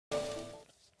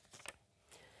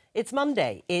It's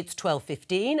Monday, it's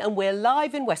 12:15 and we're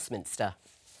live in Westminster.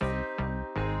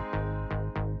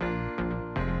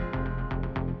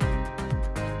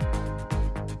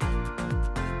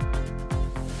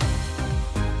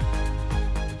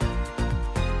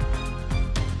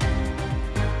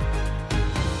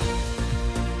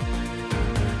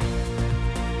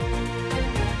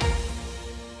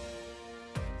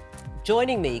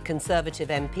 Joining me, Conservative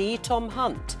MP Tom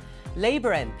Hunt,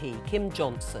 Labour MP Kim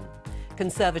Johnson,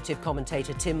 Conservative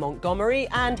commentator Tim Montgomery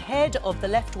and head of the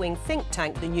left-wing think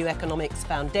tank the New Economics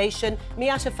Foundation,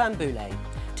 Miata Fambule.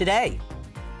 Today,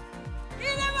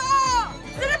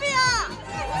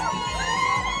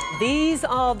 these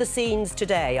are the scenes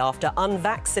today after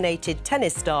unvaccinated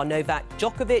tennis star Novak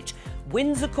Djokovic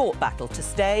wins a court battle to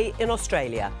stay in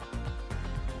Australia.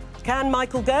 Can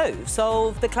Michael Gove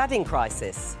solve the cladding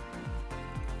crisis?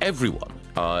 Everyone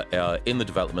in the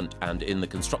development and in the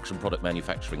construction product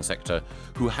manufacturing sector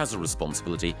who has a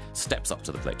responsibility steps up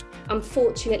to the plate.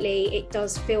 Unfortunately, it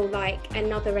does feel like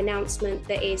another announcement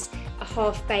that is a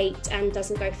half-baked and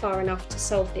doesn't go far enough to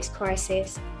solve this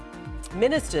crisis.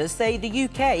 Ministers say the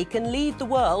UK can lead the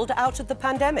world out of the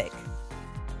pandemic.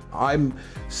 I'm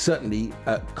certainly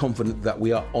confident that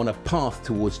we are on a path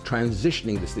towards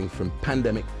transitioning this thing from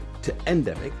pandemic to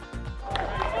endemic.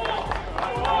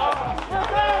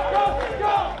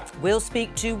 We'll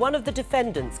speak to one of the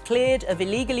defendants cleared of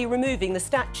illegally removing the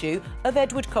statue of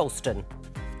Edward Colston.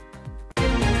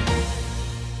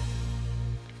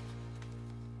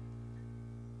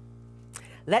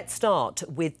 Let's start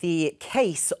with the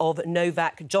case of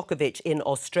Novak Djokovic in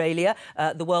Australia.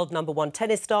 The world #1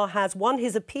 tennis star has won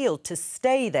his appeal to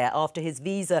stay there after his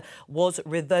visa was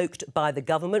revoked by the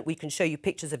government. We can show you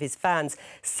pictures of his fans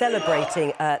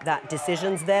celebrating that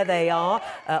decision. There they are,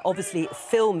 obviously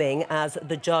filming as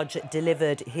the judge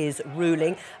delivered his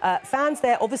ruling. Fans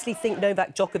there obviously think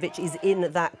Novak Djokovic is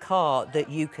in that car that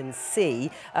you can see.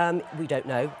 We don't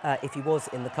know if he was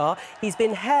in the car. He's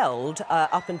been held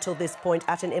up until this point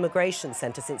at an immigration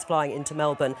centre since flying into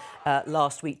Melbourne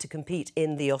last week to compete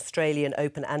in the Australian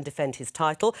Open and defend his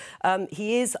title.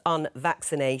 He is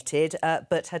unvaccinated,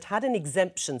 but had an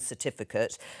exemption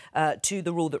certificate to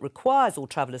the rule that requires all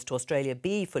travellers to Australia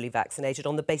be fully vaccinated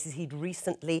on the basis he'd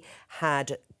recently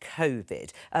had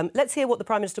COVID. Let's hear what the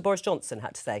Prime Minister Boris Johnson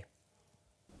had to say.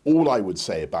 All I would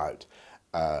say about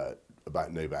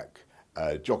Novak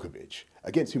Djokovic,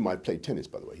 against whom I played tennis,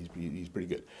 by the way, he's pretty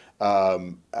good,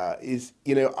 is,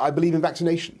 I believe in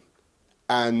vaccination.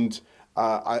 And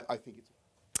I think it's...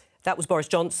 That was Boris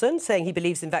Johnson saying he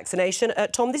believes in vaccination.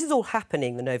 Tom, this is all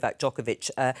happening, the Novak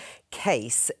Djokovic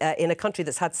case, in a country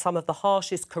that's had some of the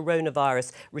harshest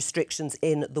coronavirus restrictions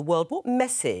in the world. What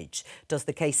message does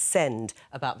the case send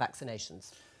about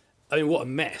vaccinations? I mean, what a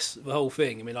mess, the whole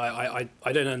thing. I mean,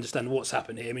 I don't understand what's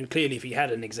happened here. I mean, clearly if he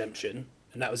had an exemption,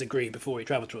 and that was agreed before he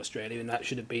travelled to Australia, and that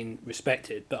should have been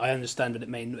respected. But I understand that it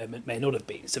may not have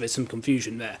been, so there's some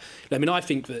confusion there. I mean, I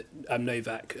think that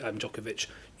Novak Djokovic,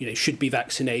 should be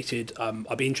vaccinated.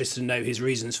 I'd be interested to know his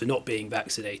reasons for not being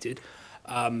vaccinated.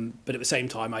 But at the same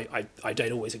time, I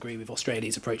don't always agree with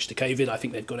Australia's approach to COVID. I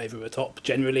think they've gone over the top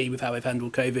generally with how they've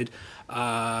handled COVID.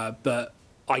 But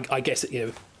I guess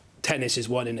tennis is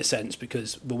one in a sense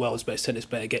because the world's best tennis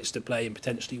player gets to play and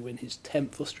potentially win his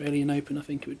 10th Australian Open, I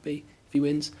think it would be, if he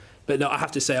wins. But no, I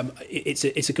have to say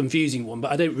it's a confusing one,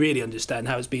 but I don't really understand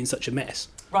how it's been such a mess.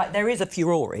 Right, there is a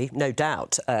furore, no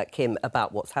doubt, Kim,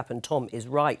 about what's happened. Tom is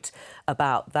right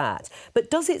about that.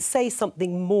 But does it say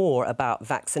something more about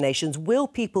vaccinations? Will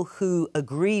people who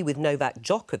agree with Novak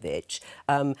Djokovic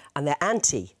and they're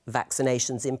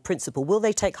anti-vaccinations in principle, will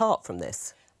they take heart from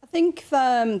this? I think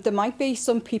there might be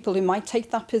some people who might take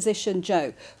that position,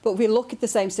 Jo, but we look at the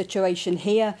same situation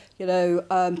here.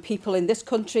 People in this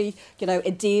country,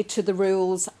 adhere to the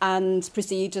rules and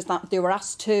procedures that they were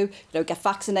asked to, get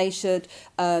vaccinated,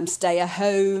 stay at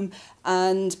home,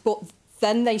 but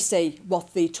then they see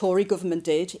what the Tory government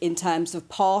did in terms of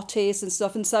parties and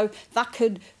stuff, and so that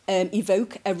could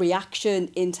evoke a reaction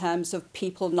in terms of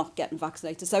people not getting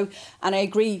vaccinated. So, and I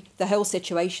agree, the whole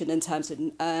situation in terms of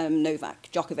Novak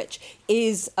Djokovic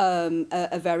is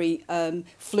a very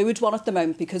fluid one at the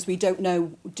moment because we don't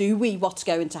know, what's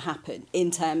going to happen in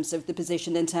terms of the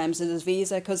position, in terms of his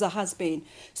visa, because there has been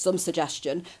some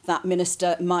suggestion that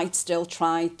minister might still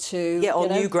try to... Yeah, on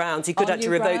new grounds. He could actually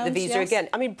revoke the visa yes. again.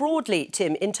 I mean, broadly,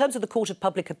 Tim, in terms of the court of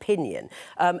public opinion,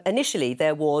 initially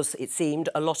there was, it seemed,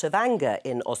 a lot of anger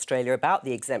in Australia about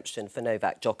the exemption for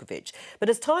Novak Djokovic. But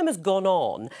as time has gone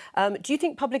on, do you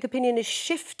think public opinion is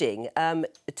shifting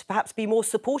to perhaps be more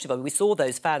supportive? I mean, we saw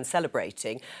those fans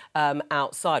celebrating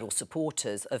outside, or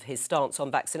supporters of his stance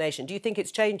on vaccination. Do you think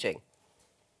it's changing?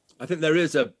 I think there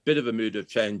is a bit of a mood of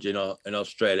change in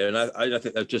Australia, and I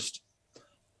think there's just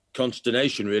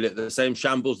consternation really at the same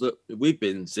shambles that we've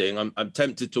been seeing. I'm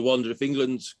tempted to wonder if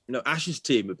England's Ashes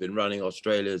team have been running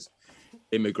Australia's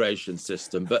immigration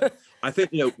system, but I think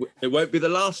it won't be the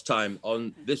last time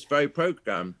on this very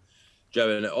programme, Joe,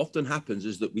 and it often happens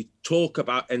is that we talk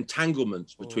about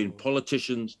entanglements between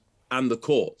politicians and the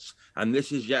courts, and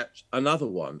this is yet another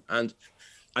one. And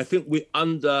I think we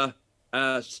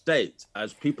understate,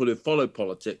 as people who follow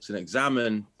politics and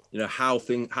examine how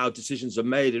decisions are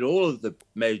made in all of the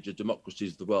major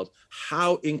democracies of the world,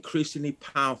 how increasingly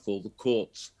powerful the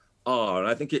courts are. And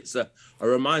I think it's a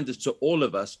reminder to all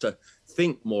of us to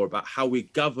think more about how we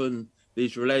govern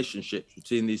these relationships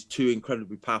between these two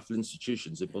incredibly powerful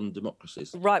institutions in modern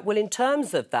democracies. Right, well, in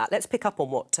terms of that, let's pick up on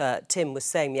what Tim was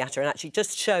saying, Miatta, and actually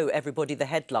just show everybody the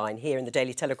headline here in the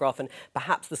Daily Telegraph and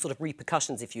perhaps the sort of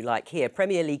repercussions, if you like, here.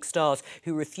 Premier League stars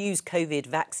who refuse COVID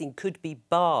vaccine could be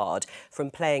barred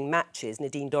from playing matches.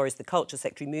 Nadine Dorries, the Culture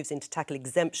Secretary, moves in to tackle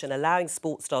exemption, allowing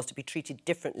sports stars to be treated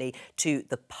differently to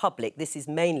the public. This is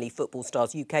mainly football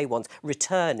stars, UK ones,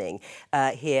 returning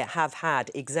here, have had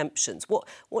exemptions.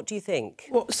 What do you think?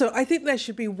 Well, so I think there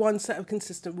should be one set of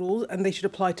consistent rules and they should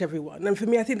apply to everyone. And for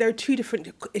me, I think there are two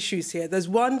different issues here. There's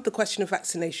one, the question of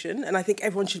vaccination, and I think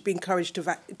everyone should be encouraged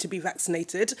to be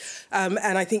vaccinated. And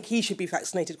I think he should be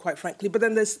vaccinated, quite frankly. But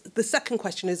then there's the second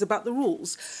question is about the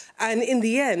rules. And in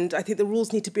the end, I think the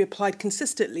rules need to be applied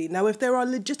consistently. Now, if there are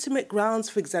legitimate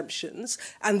grounds for exemptions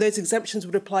and those exemptions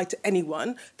would apply to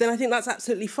anyone, then I think that's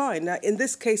absolutely fine. Now, in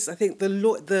this case, I think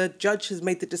the judge has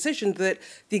made the decision that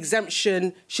the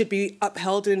exemption should be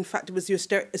upheld. In fact, it was the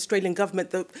Australian government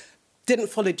that didn't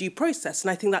follow due process,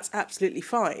 and I think that's absolutely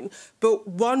fine. But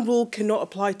one rule cannot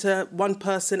apply to one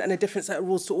person and a different set of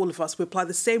rules to all of us. We apply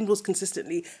the same rules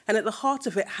consistently, and at the heart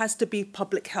of it has to be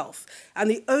public health.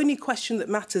 And the only question that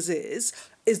matters is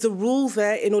the rule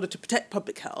there in order to protect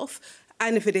public health?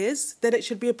 And if it is, then it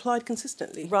should be applied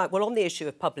consistently. Right, well, on the issue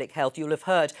of public health, you'll have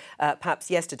heard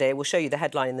perhaps yesterday, we'll show you the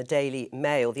headline in the Daily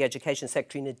Mail, the Education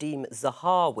Secretary Nadeem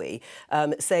Zahawi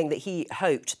saying that he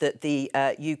hoped that the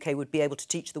UK would be able to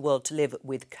teach the world to live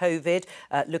with COVID,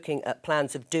 looking at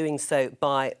plans of doing so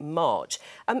by March.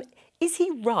 Is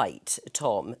he right,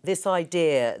 Tom, this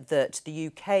idea that the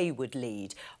UK would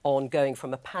lead on going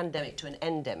from a pandemic to an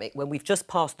endemic when we've just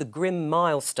passed the grim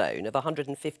milestone of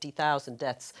 150,000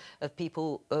 deaths of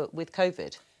people with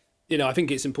COVID? I think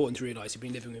it's important to realise you've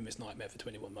been living with this nightmare for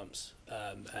 21 months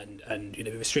and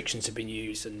restrictions have been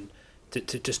used and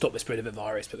to stop the spread of the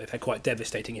virus, but they've had quite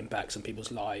devastating impacts on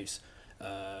people's lives,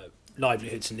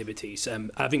 livelihoods and liberties.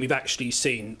 I think we've actually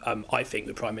seen, I think,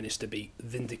 the Prime Minister be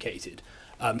vindicated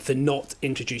for not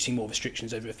introducing more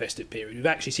restrictions over a festive period. We've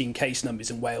actually seen case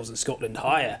numbers in Wales and Scotland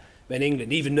higher than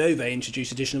England, even though they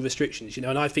introduced additional restrictions.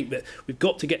 And I think that we've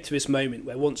got to get to this moment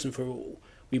where once and for all,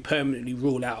 we permanently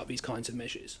rule out these kinds of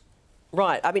measures.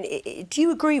 Right. I mean, do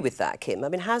you agree with that, Kim? I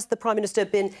mean, has the Prime Minister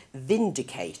been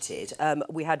vindicated?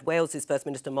 We had Wales's First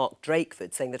Minister Mark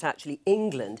Drakeford saying that actually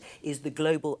England is the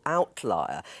global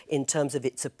outlier in terms of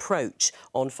its approach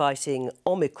on fighting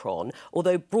Omicron,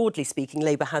 although broadly speaking,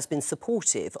 Labour has been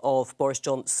supportive of Boris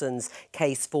Johnson's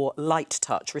case for light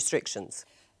touch restrictions.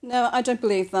 No, I don't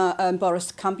believe that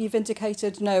Boris can be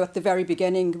vindicated. No, at the very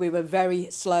beginning, we were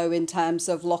very slow in terms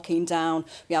of locking down.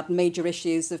 We had major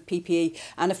issues of PPE.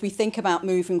 And if we think about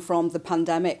moving from the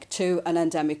pandemic to an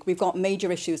endemic, we've got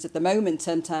major issues at the moment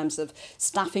in terms of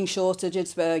staffing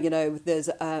shortages, where, there's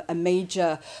a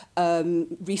major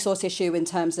resource issue in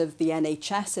terms of the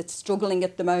NHS. It's struggling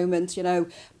at the moment,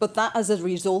 but that as a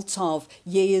result of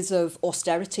years of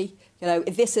austerity.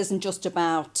 This isn't just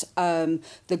about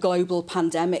the global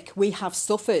pandemic. We have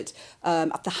suffered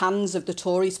at the hands of the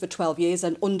Tories for 12 years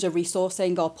and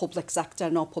under-resourcing our public sector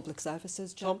and our public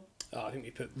services, John. I think we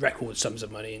put record sums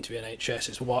of money into the NHS.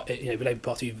 It's what the Labour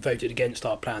Party voted against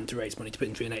our plan to raise money to put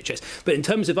into the NHS. But in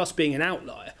terms of us being an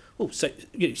outlier, so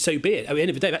be it. At the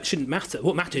end of the day, that shouldn't matter.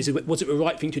 What matters is, was it the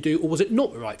right thing to do or was it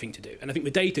not the right thing to do? And I think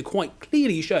the data quite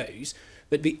clearly shows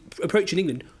that the approach in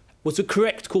England was the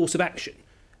correct course of action.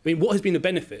 I mean, what has been the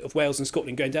benefit of Wales and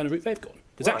Scotland going down the route they've gone?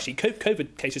 Because actually,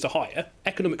 COVID cases are higher,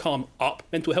 economic harm up,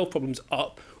 mental health problems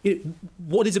up.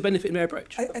 What is the benefit in their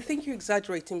approach? I think you're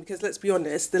exaggerating because, let's be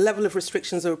honest, the level of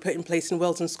restrictions that were put in place in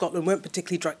Wales and Scotland weren't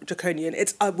particularly draconian.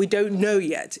 It's we don't know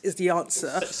yet is the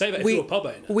answer. Say that if you're a pub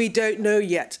owner. We don't know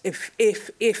yet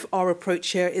if our approach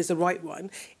here is the right one.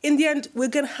 In the end, we're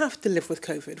going to have to live with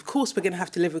COVID. Of course, we're going to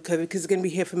have to live with COVID because it's going to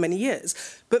be here for many years.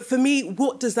 But for me,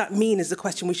 what does that mean is the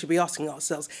question we should be asking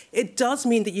ourselves. it does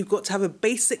mean that you've got to have a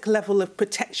basic level of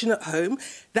protection at home.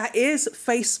 That is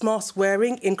face mask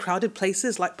wearing in crowded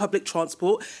places like public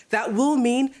transport. That will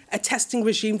mean a testing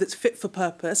regime that's fit for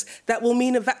purpose. That will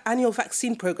mean an annual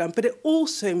vaccine programme. But it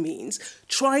also means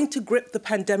trying to grip the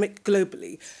pandemic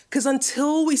globally. Because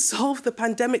until we solve the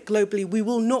pandemic globally, we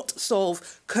will not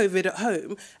solve COVID at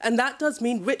home. And that does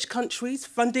mean rich countries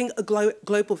funding a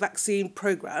global vaccine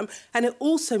programme. And it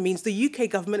also means the UK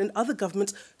government and other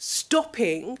governments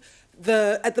stopping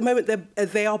at the moment,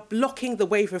 they are blocking the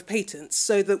waiver of patents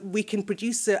so that we can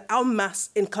produce it en masse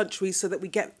in countries so that we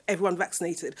get everyone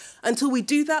vaccinated. Until we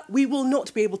do that, we will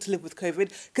not be able to live with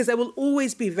COVID because there will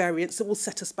always be variants that will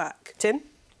set us back. Tim?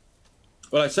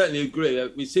 Well, I certainly agree.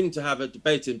 We seem to have a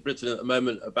debate in Britain at the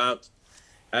moment about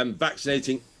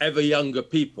vaccinating ever younger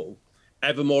people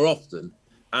ever more often.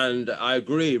 And I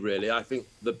agree, really. I think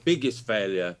the biggest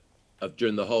failure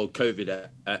during the whole COVID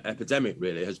epidemic,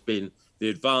 really, has been the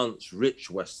advanced,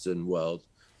 rich Western world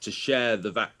to share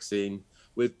the vaccine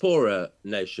with poorer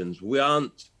nations. We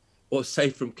aren't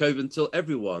safe from COVID until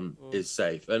everyone is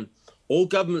safe. And all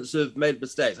governments have made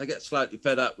mistakes. I get slightly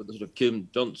fed up with the sort of Kim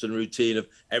Johnson routine of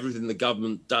everything the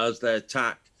government does, they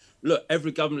attack. Look,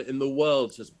 every government in the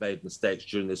world has made mistakes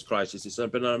during this crisis. It's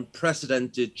been an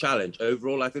unprecedented challenge.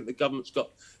 Overall, I think the government's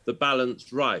got the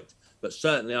balance right. But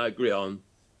certainly I agree on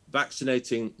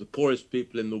vaccinating the poorest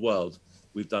people in the world.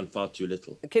 We've done far too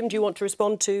little. Kim, do you want to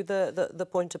respond to the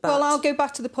point about... Well, I'll go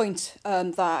back to the point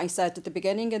that I said at the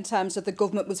beginning in terms of the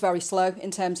government was very slow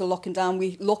in terms of locking down.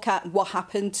 We look at what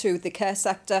happened to the care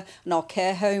sector and our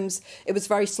care homes. It was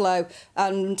very slow.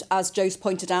 And as Jo's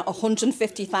pointed out,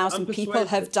 150,000 people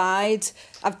have died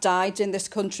in this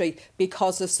country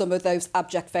because of some of those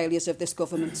abject failures of this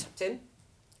government. Tim?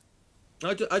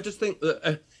 I just think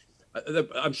that...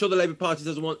 I'm sure the Labour Party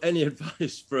doesn't want any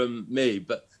advice from me,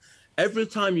 but every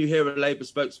time you hear a Labour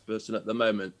spokesperson at the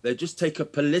moment, they just take a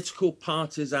political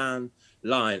partisan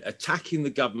line, attacking the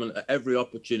government at every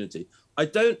opportunity. I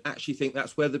don't actually think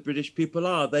that's where the British people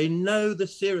are. They know the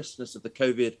seriousness of the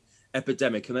COVID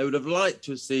epidemic, and they would have liked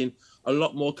to have seen a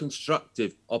lot more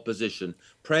constructive opposition,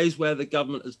 praise where the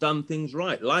government has done things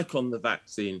right, like on the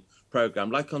vaccine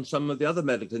programme, like on some of the other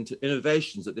medical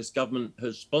innovations that this government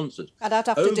has sponsored. And I'd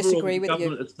have to disagree with you. The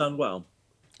government has done well.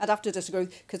 I'd have to disagree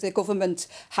because the government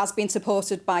has been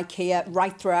supported by Keir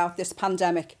right throughout this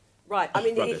pandemic. Right. I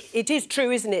mean, it is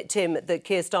true, isn't it, Tim, that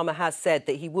Keir Starmer has said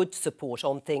that he would support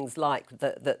on things like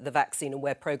the vaccine and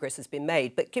where progress has been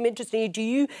made. But, Kim, interestingly, do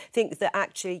you think that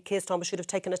actually Keir Starmer should have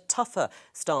taken a tougher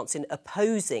stance in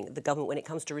opposing the government when it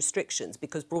comes to restrictions?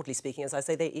 Because, broadly speaking, as I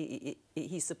say,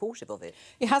 he's supportive of it.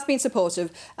 He has been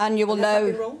supportive, and you will know... Has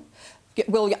that been wrong?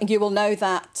 Well, you will know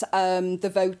that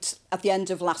the vote at the end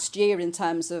of last year in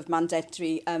terms of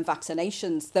mandatory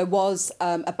vaccinations, there was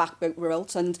a back vote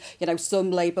result, and, you know,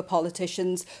 some Labour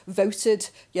politicians voted,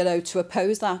 you know, to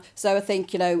oppose that. So I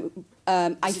think, you know,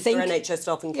 I think... for NHS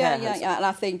staff and care. Yeah, and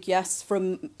I think, yes,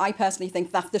 I personally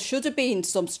think that there should have been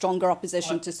some stronger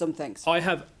opposition to some things. I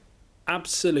have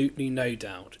absolutely no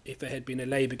doubt if there had been a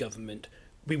Labour government,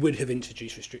 we would have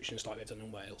introduced restrictions like they've done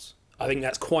in Wales. I think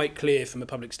that's quite clear from a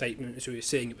public statement as we were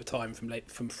seeing at the time from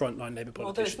frontline Labour politicians.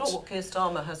 Although it's not what Keir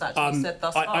Starmer has actually said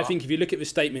thus far. I think if you look at the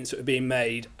statements that were being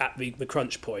made at the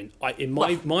crunch point,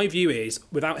 my view is,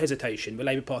 without hesitation, the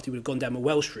Labour Party would have gone down the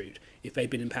Welsh route if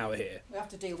they'd been in power here. We have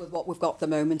to deal with what we've got at the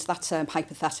moment. That's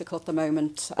hypothetical at the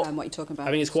moment, what you're talking about. I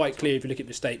think it's quite clear if you look at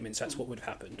the statements, that's what would have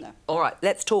happened. No. All right,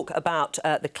 let's talk about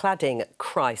the cladding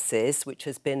crisis, which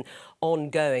has been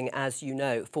ongoing, as you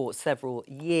know, for several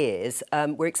years.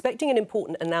 We're expecting an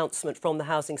important announcement from the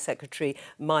Housing Secretary,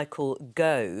 Michael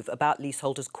Gove, about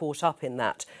leaseholders caught up in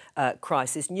that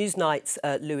crisis. Newsnight's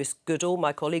Lewis Goodall,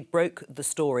 my colleague, broke the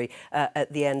story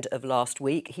at the end of last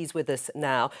week. He's with us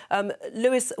now.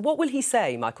 Lewis, what will he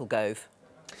say, Michael Gove?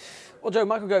 Well, Jo,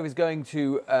 Michael Gove is going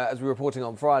to, as we were reporting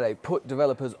on Friday, put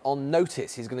developers on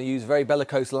notice. He's going to use very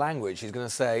bellicose language. He's going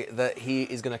to say that he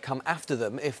is going to come after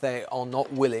them if they are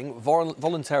not willing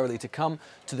voluntarily to come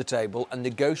to the table and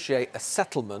negotiate a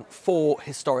settlement for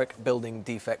historic building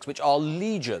defects, which are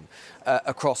legion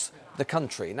across the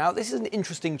country. Now, this is an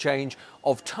interesting change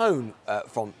of tone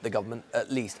from the government,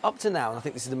 at least. Up to now, and I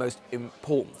think this is the most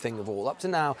important thing of all, up to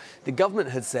now, the government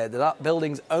had said that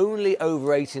buildings only over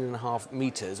 18.5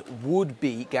 metres would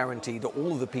be guaranteed that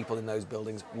all of the people in those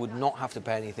buildings would not have to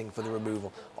pay anything for the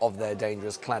removal of their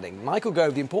dangerous cladding. Michael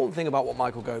Gove, the important thing about what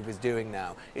Michael Gove is doing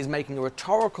now is making a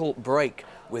rhetorical break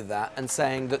with that and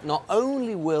saying that not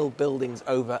only will buildings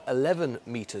over 11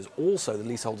 metres, also the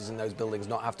leaseholders in those buildings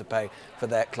not have to pay for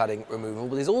their cladding removal,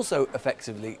 but he's also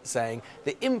effectively saying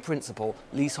that in principle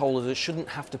leaseholders shouldn't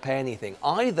have to pay anything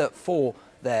either for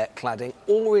their cladding,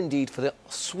 or indeed for the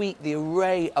the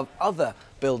array of other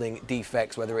building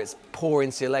defects, whether it's poor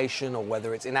insulation or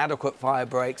whether it's inadequate fire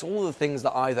breaks, all the things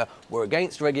that either were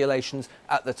against regulations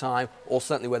at the time or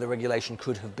certainly where the regulation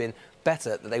could have been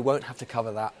better, that they won't have to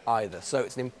cover that either. So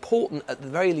it's an important, at the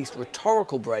very least,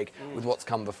 rhetorical break with what's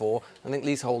come before. I think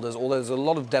leaseholders, although there's a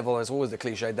lot of devil, there's always the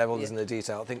cliche, devil is in the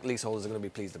detail, I think leaseholders are going to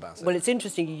be pleased about it. Well, it's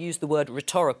interesting you use the word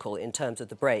rhetorical in terms of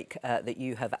the break that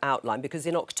you have outlined, because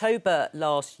in October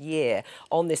last year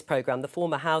on this programme, the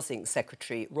former Housing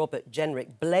Secretary, Robert Jenrick,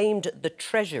 blamed the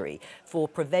Treasury for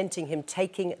preventing him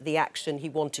taking the action he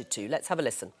wanted to. Let's have a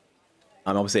listen.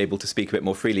 I'm obviously able to speak a bit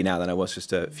more freely now than I was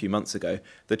just a few months ago.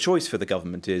 The choice for the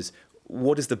government is,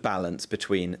 what is the balance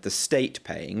between the state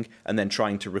paying and then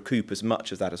trying to recoup as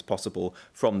much of that as possible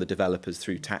from the developers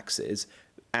through taxes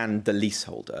and the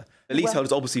leaseholder? The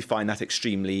leaseholders obviously find that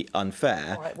extremely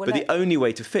unfair, but the only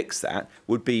way to fix that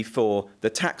would be for the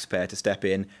taxpayer to step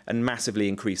in and massively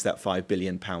increase that £5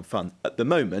 billion fund. At the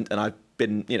moment, and I've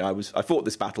been, I fought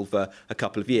this battle for a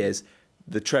couple of years,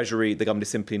 the Treasury, the government is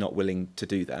simply not willing to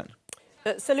do that.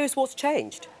 So, Lewis, what's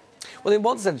changed? Well, in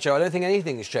one sense, Joe, I don't think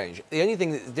anything has changed. The only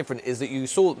thing that's different is that you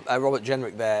saw Robert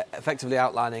Jenrick there effectively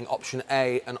outlining option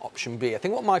A and option B. I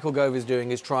think what Michael Gove is doing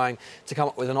is trying to come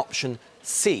up with an option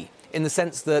C, in the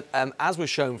sense that, as was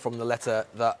shown from the letter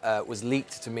that was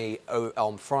leaked to me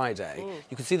on Friday,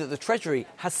 you can see that the Treasury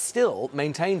has still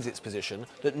maintained its position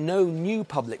that no new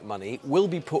public money will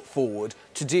be put forward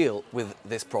to deal with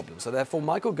this problem. So therefore,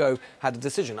 Michael Gove had a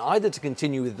decision either to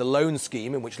continue with the loan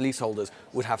scheme in which leaseholders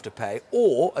would have to pay,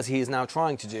 or, as he is now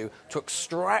trying to do, to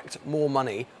extract more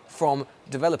money from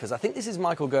developers. I think this is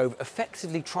Michael Gove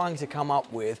effectively trying to come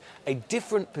up with a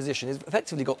different position. He's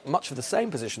effectively got much of the same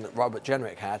position that Robert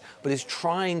Jenrick had, but is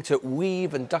trying to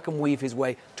weave and duck and weave his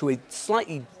way to a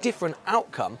slightly different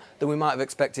outcome than we might have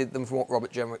expected them from what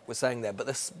Robert Jenrick was saying there.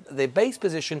 But the base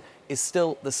position is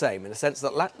still the same, in the sense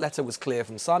that letter was clear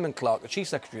from Simon Clarke, the Chief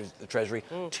Secretary of the Treasury,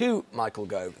 to Michael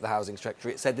Gove, the Housing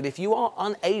Secretary. It said that if you are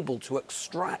unable to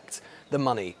extract the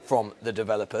money from the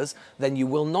developers, then you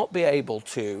will not be able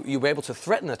to, you'll be able to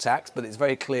threaten a tax, but it's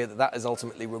very clear that that is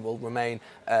ultimately will remain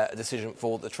a decision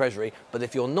for the Treasury. But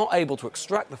if you're not able to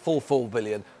extract the full $4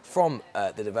 billion from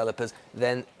the developers,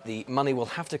 then the money will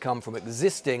have to come from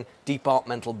existing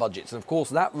departmental budgets. And of course,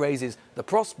 that raises the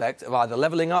prospect of either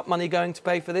levelling up money going to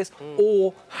pay for this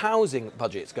or housing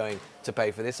budgets going to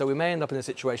pay for this. So we may end up in a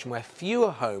situation where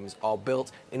fewer homes are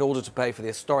built in order to pay for the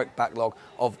historic backlog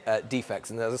of defects.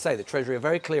 And as I say, the Treasury are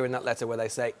very clear in that letter where they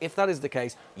say, if that is the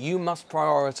case, you must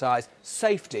prioritise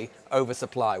safety over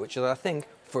supply, which is, I think,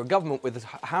 for a government with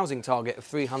a housing target of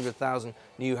 300,000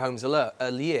 new homes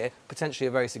a year, potentially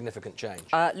a very significant change.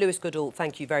 Lewis Goodall,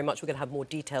 thank you very much. We're going to have more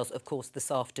details, of course,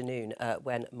 this afternoon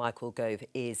when Michael Gove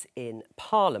is in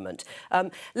Parliament.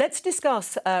 Let's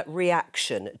discuss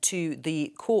reaction to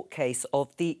the court case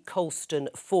of the Colston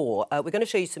Four. We're going to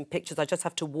show you some pictures. I just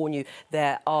have to warn you,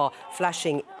 there are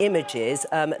flashing images.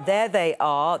 There they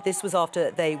are. This was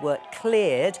after they were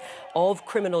cleared of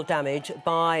criminal damage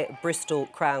by Bristol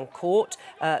Crown Court.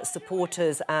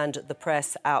 Supporters and the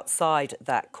press outside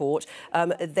that court.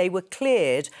 They were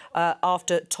cleared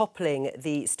after toppling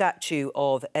the statue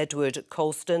of Edward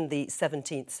Colston, the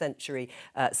 17th century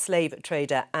slave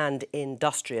trader and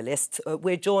industrialist.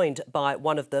 We're joined by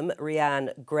one of them,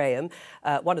 Rhiannon Graham,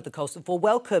 one of the Colston Four.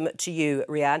 Welcome to you,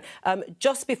 Rhiannon.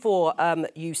 Just before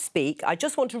you speak, I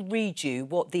just want to read you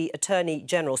what the Attorney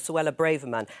General, Suella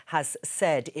Braverman, has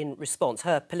said in response,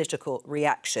 her political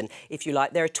reaction, if you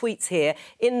like. There are tweets here.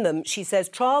 In them, she says,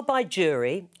 trial by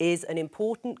jury is an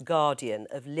important guardian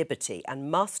of liberty and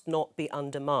must not be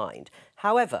undermined.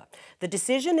 However, the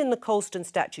decision in the Colston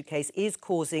statue case is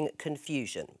causing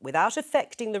confusion. Without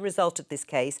affecting the result of this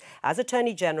case, as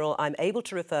Attorney General, I'm able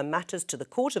to refer matters to the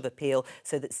Court of Appeal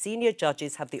so that senior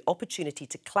judges have the opportunity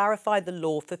to clarify the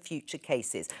law for future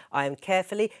cases. I am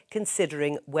carefully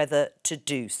considering whether to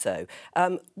do so.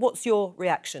 What's your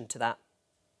reaction to that?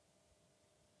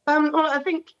 Well, I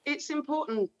think it's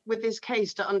important with this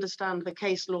case to understand the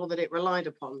case law that it relied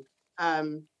upon.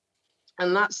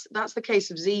 And that's the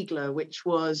case of Ziegler, which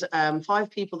was 5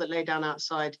 people that lay down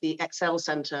outside the Excel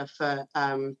Centre for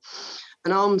an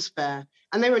arms fair.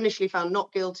 And they were initially found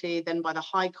not guilty. Then by the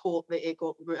High Court, it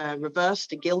got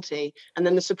reversed to guilty. And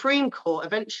then the Supreme Court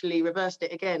eventually reversed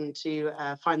it again to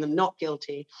find them not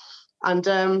guilty.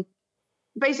 And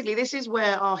basically, this is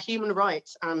where our human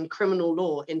rights and criminal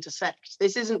law intersect.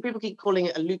 This isn't, people keep calling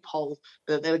it a loophole,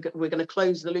 that we're going to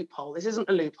close the loophole. This isn't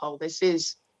a loophole. This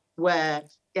is where,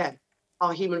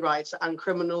 our human rights and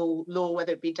criminal law,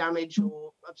 whether it be damage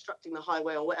or obstructing the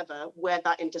highway or whatever, where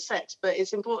that intersects. But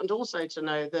it's important also to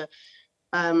know that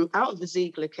out of the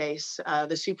Ziegler case,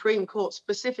 the Supreme Court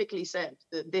specifically said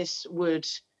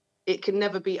that it can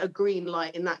never be a green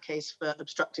light in that case for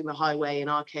obstructing the highway, in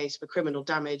our case for criminal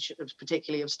damage,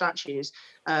 particularly of statues,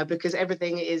 because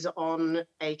everything is on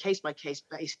a case-by-case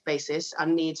basis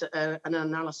and needs an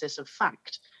analysis of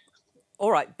fact.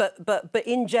 All right, but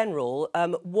in general,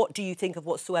 what do you think of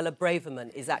what Suella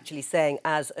Braverman is actually saying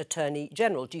as Attorney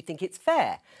General? Do you think it's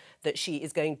fair that she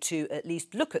is going to at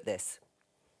least look at this?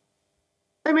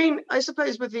 I mean, I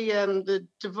suppose with the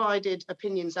divided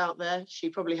opinions out there, she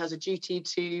probably has a duty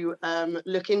to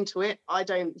look into it. I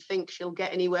don't think she'll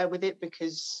get anywhere with it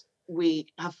because we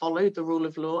have followed the rule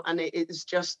of law, and it is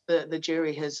just that the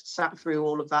jury has sat through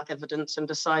all of that evidence and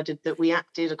decided that we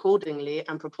acted accordingly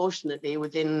and proportionately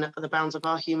within the bounds of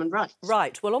our human rights.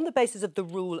 Right. Well, on the basis of the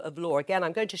rule of law, again,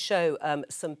 I'm going to show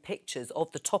some pictures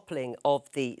of the toppling of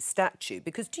the statue,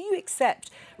 because do you accept,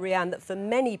 Rhiann, that for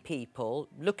many people,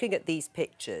 looking at these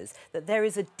pictures, that there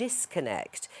is a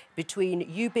disconnect between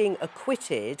you being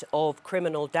acquitted of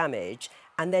criminal damage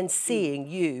and then seeing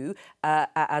you,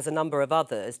 as a number of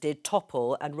others did,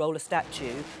 topple and roll a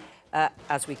statue,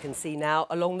 as we can see now,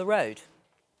 along the road?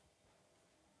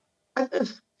 I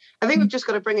think we've just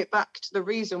got to bring it back to the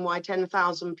reason why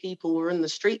 10,000 people were in the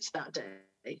streets that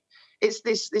day. It's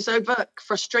this overt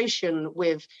frustration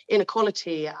with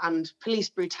inequality and police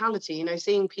brutality, you know,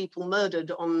 seeing people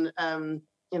murdered on, on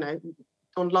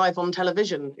live on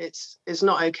television. It's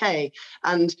not okay.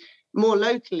 And more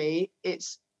locally,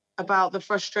 it's about the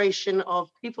frustration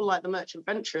of people like the merchant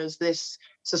venturers, this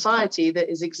society that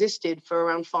has existed for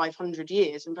around 500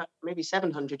 years, in fact, maybe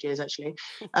 700 years, actually,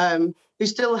 who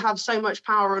still have so much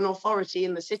power and authority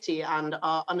in the city and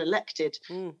are unelected.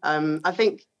 I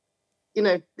think, you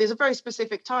know, there's a very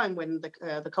specific time when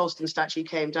the Colston statue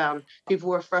came down. People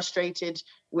were frustrated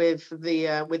with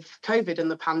with COVID and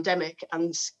the pandemic,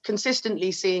 and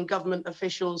consistently seeing government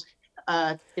officials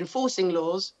enforcing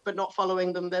laws but not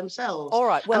following them themselves. All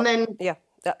right, well, and then, yeah.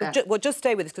 Well, just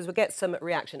stay with us because we'll get some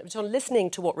reaction. But on listening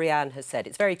to what Rhiann has said,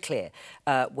 it's very clear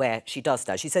where she does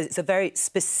stand. She says it's a very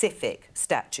specific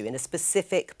statue in a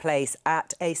specific place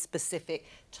at a specific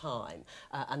time,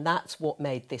 and that's what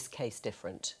made this case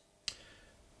different.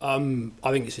 I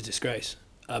think it's a disgrace.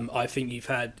 I think you've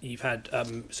had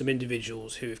some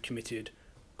individuals who have committed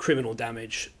criminal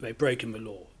damage. They've broken the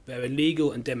law. There are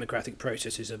legal and democratic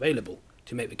processes available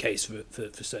to make the case for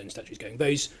certain statues going.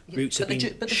 Those routes have been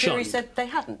shunned. But the jury said they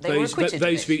hadn't. They were acquitted.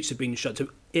 Those routes have been shut. So,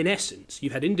 in essence,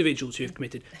 you've had individuals who have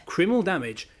committed criminal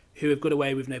damage who have got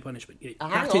away with no punishment. They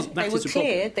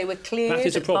were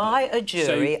cleared by a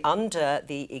jury under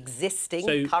the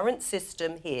existing current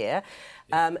system here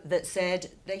that said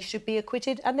they should be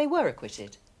acquitted, and they were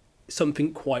acquitted.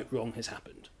 Something quite wrong has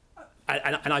happened.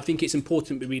 And I think it's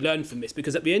important that we learn from this,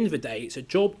 because at the end of the day, it's a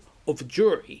job of the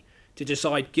jury to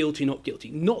decide guilty, not guilty,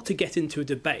 not to get into a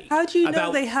debate. How do you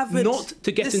know they haven't listened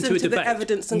to the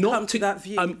evidence and come to that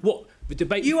view? The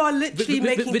debate. You are literally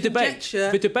making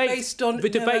conjecture based on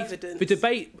no evidence. The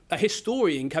debate, a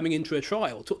historian coming into a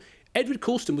trial. Edward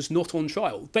Colston was not on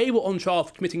trial. They were on trial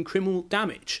for committing criminal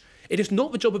damage. It is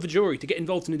not the job of a jury to get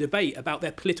involved in a debate about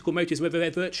their political motives, whether they're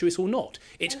virtuous or not.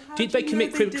 It's did they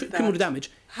commit criminal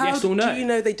damage? Yes or no? How do you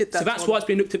know they did that? So that's why it's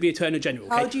been looked at the Attorney General.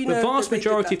 How do you know the vast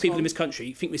majority of people in this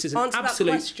country think this is an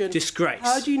absolute disgrace.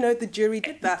 How do you know the jury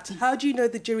did that? How do you know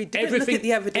the jury didn't look at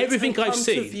the evidence?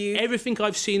 Everything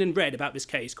I've seen and read about this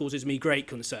case causes me great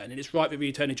concern, and it's right that the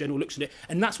Attorney General looks at it,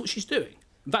 and that's what she's doing.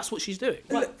 That's what she's doing.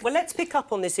 Well, let's pick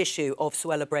up on this issue of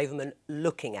Suella Braverman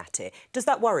looking at it. Does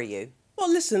that worry you? Well,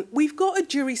 listen, we've got a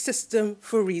jury system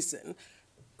for a reason.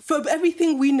 For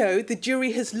everything we know, the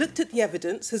jury has looked at the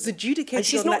evidence, has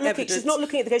adjudicated on that evidence. She's not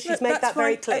looking at the case, she's made that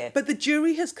very clear. But the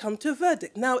jury has come to a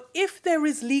verdict. Now, if there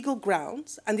is legal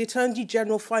grounds and the Attorney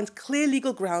General finds clear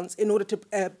legal grounds in order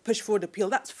to push forward appeal,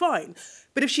 that's fine.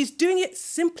 But if she's doing it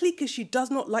simply because she does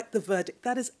not like the verdict,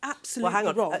 that is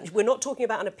absolutely wrong. We're not talking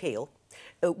about an appeal.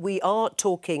 We are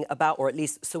talking about, or at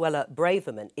least Suella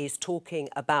Braverman is talking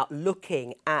about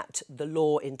looking at the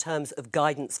law in terms of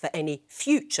guidance for any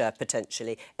future,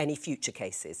 potentially, any future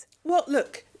cases. Well,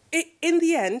 look, in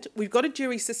the end, we've got a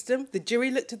jury system. The jury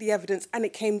looked at the evidence and they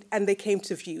came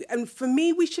to view. And for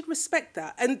me, we should respect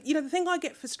that. And, you know, the thing I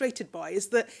get frustrated by is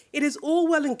that it is all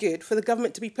well and good for the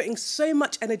government to be putting so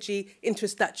much energy into a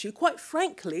statue. Quite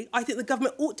frankly, I think the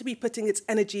government ought to be putting its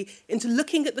energy into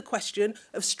looking at the question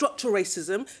of structural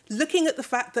racism, looking at the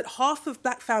fact that half of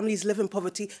black families live in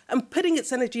poverty and putting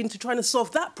its energy into trying to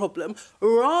solve that problem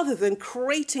rather than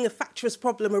creating a factious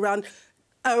problem around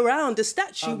around a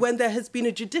statue when there has been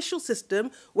a judicial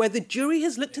system where the jury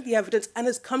has looked at the evidence and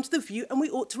has come to the view, and we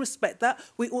ought to respect that.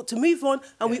 We ought to move on,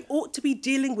 and we ought to be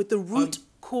dealing with the root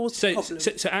cause problem.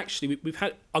 So actually, we've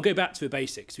had. I'll go back to the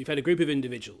basics. We've had a group of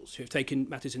individuals who have taken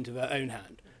matters into their own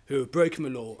hand, who have broken the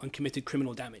law and committed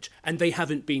criminal damage, and they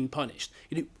haven't been punished.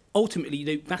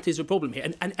 Ultimately, that is a problem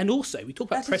here. And also, we talk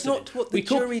about precedent. That is not what the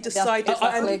jury decided.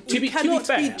 To be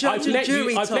fair,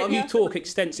 I've let you talk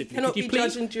extensively.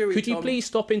 Could you please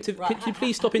stop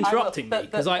interrupting me?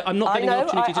 Because I'm not getting an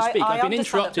opportunity to speak. I've been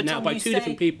interrupted now by two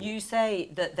different people. You say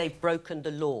that they've broken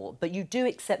the law, but you do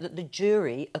accept that the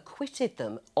jury acquitted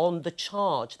them on the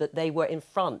charge that they were in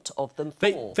front of them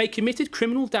for. They committed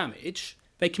criminal damage.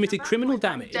 They committed criminal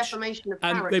damage. Defamation of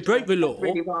character. They broke the law,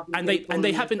 and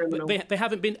they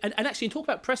haven't been. And actually, talk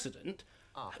about precedent.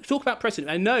 Talk about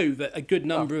precedent. I know that a good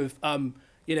number of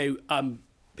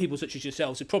people such as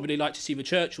yourselves would probably like to see the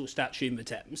Churchill statue in the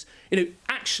Thames.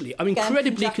 Actually, I'm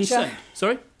incredibly concerned.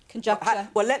 Sorry. Conjecture.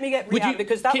 Well, let me get Rhiannon,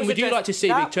 because that Kim, would you like to see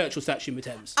the Churchill statue in the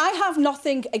Thames? I have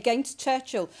nothing against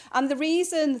Churchill, and the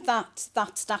reason that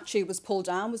that statue was pulled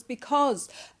down was because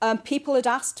people had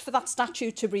asked for that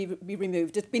statue to be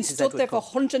removed. It's been stood there for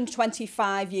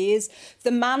 125 years.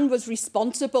 The man was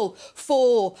responsible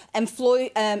for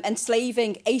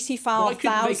enslaving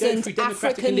 85,000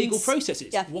 Africans. And legal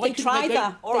processes? Yeah, they tried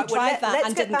that. They tried that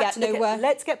and didn't get nowhere.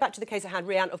 Let's get back to the case at hand,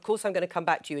 Rhiannon. Of course, I'm going to come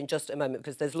back to you in just a moment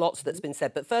because there's lots that's been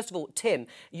said. But first of all, Tim,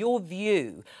 your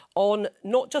view on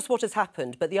not just what has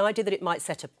happened, but the idea that it might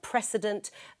set a precedent,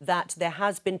 that there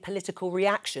has been political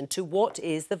reaction to what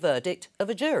is the verdict of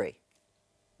a jury.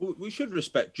 We should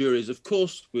respect juries, of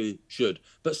course we should,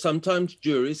 but sometimes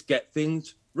juries get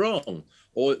things wrong,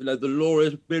 or the law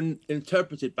has been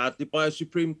interpreted badly by a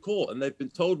Supreme Court, and they've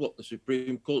been told what the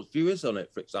Supreme Court's view is on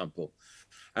it, for example.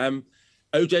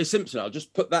 O.J. Simpson, I'll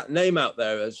just put that name out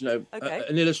there as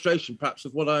an illustration perhaps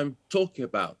of what I'm talking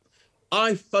about.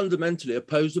 I fundamentally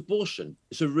oppose abortion.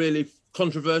 It's a really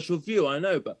controversial view, I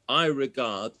know, but I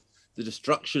regard the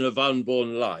destruction of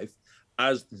unborn life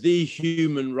as the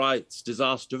human rights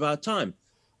disaster of our time.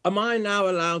 Am I now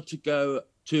allowed to go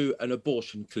to an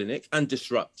abortion clinic and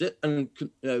disrupt it and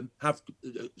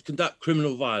conduct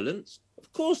criminal violence?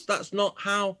 Of course, that's not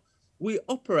how we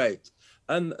operate.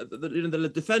 And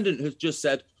the defendant has just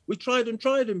said, we tried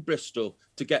in Bristol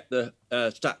to get the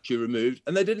statue removed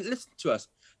and they didn't listen to us.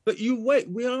 But you wait,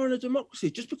 we are in a democracy.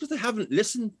 Just because they haven't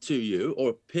listened to you or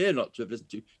appear not to have listened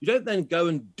to you, you don't then go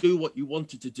and do what you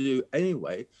wanted to do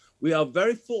anyway. We are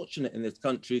very fortunate in this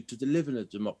country to live in a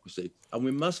democracy, and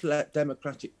we must let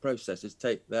democratic processes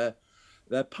take their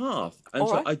path. And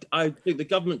so I think the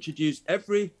government should use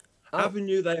every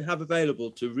avenue they have available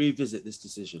to revisit this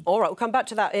decision. All right, we'll come back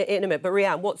to that in a minute. But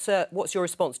Rhiannon, what's your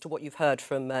response to what you've heard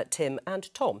from Tim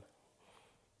and Tom?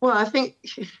 Well, I think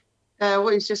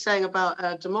what he's just saying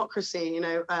about democracy,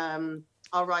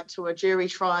 our right to a jury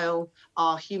trial,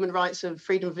 our human rights of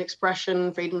freedom of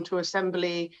expression, freedom to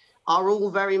assembly, are all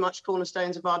very much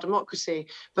cornerstones of our democracy.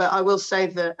 But I will say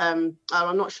that I'm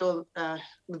not sure the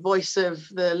voice of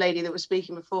the lady that was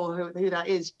speaking before, who that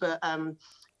is, but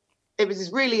it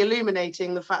was really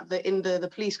illuminating the fact that in the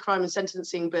police crime and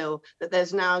sentencing bill, that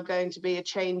there's now going to be a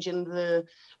change in the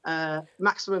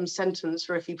maximum sentence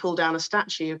for if you pull down a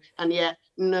statue, and yet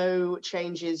no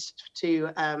changes to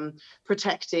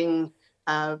protecting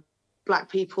Black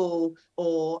people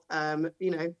or,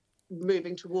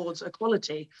 moving towards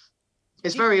equality.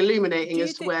 It's very illuminating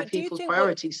as to where people's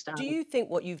priorities stand. Do you think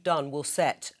what you've done will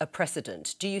set a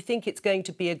precedent? Do you think it's going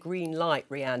to be a green light,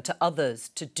 Rhiannon, to others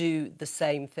to do the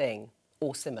same thing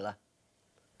or similar?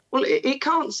 Well, it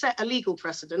can't set a legal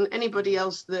precedent. Anybody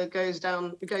else that goes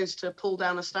to pull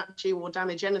down a statue or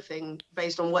damage anything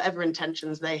based on whatever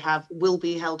intentions they have will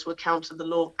be held to account to the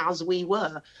law, as we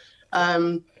were.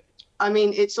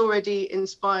 It's already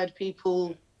inspired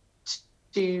people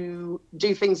to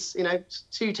do things,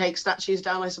 to take statues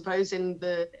down, I suppose, in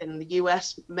the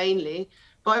US mainly.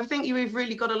 But I think we've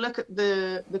really got to look at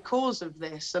the cause of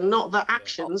this and not the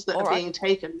actions that are being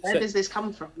taken. Where does this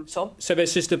come from? So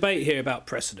there's this debate here about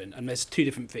precedent, and there's two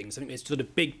different things. I think there's sort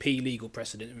of big P legal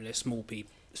precedent and there's small p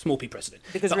precedent.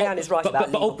 Because Rhiannon is right about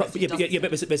legal precedent.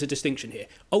 But there's a distinction here.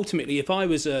 Ultimately, if I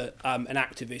was an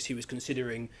activist who was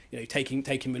considering, taking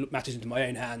matters into my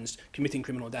own hands, committing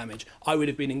criminal damage, I would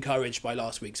have been encouraged by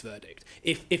last week's verdict.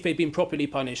 If they'd been properly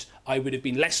punished, I would have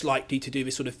been less likely to do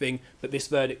this sort of thing. But this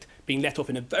verdict being let off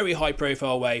in a very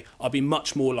high-profile way, I'll be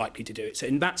much more likely to do it. So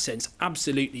in that sense,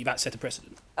 absolutely, that set a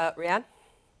precedent. Rhiannon?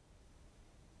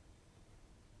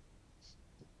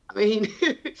 I mean,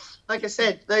 like I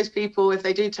said, those people, if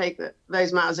they do take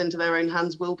those matters into their own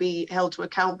hands, will be held to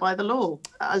account by the law,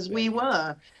 as we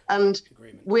were. And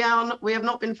we have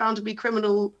not been found to be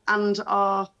criminal, and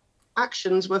our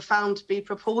actions were found to be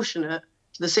proportionate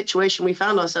to the situation we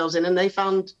found ourselves in, and they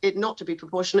found it not to be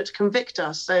proportionate to convict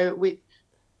us. So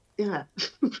yeah.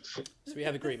 So we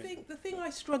have agreement. The thing I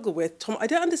struggle with, Tom, I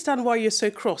don't understand why you're so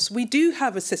cross. We do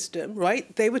have a system,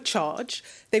 right? They were charged.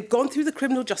 They've gone through the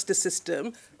criminal justice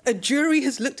system. A jury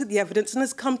has looked at the evidence and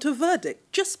has come to a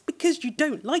verdict. Just because you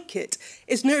don't like it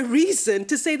is no reason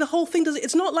to say the whole thing doesn't.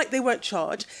 It's not like they weren't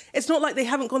charged. It's not like they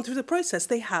haven't gone through the process.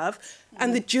 They have.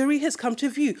 And the jury has come to a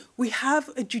view. We have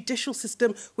a judicial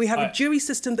system. We have a jury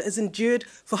system that has endured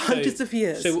for hundreds of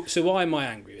years. So why am I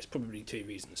angry? It's probably two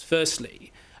reasons.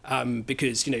 Firstly,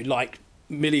 because, you know, like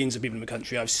millions of people in the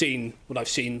country, I've seen what I've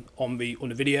seen on the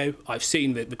video. I've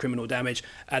seen the criminal damage,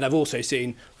 and I've also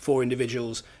seen 4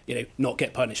 individuals, you know, not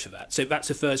get punished for that. So that's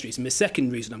the first reason. The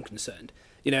second reason I'm concerned,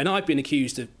 you know, and I've been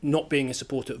accused of not being a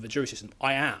supporter of the jury system.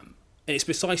 I am, and it's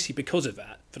precisely because of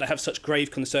that I have such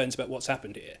grave concerns about what's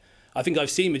happened here. I think I've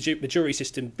seen the jury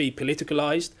system be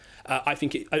politicalised. I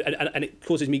think it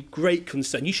causes me great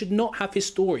concern. You should not have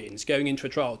historians going into a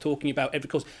trial talking about Edward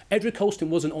Colston. Edward Colston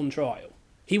wasn't on trial.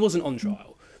 He wasn't on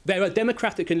trial. There are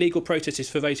democratic and legal processes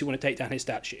for those who want to take down his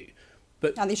statue.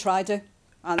 And they tried to.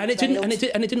 And it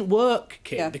didn't work,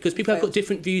 Kim, because people have got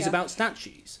different views about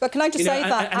statues. But can I just say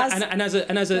that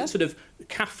as a sort of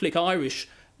Catholic Irish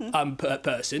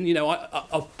person, you know,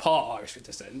 of part Irish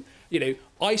descent, you know,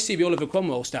 I see the Oliver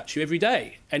Cromwell statue every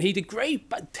day, and he did great,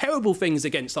 but terrible things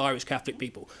against Irish Catholic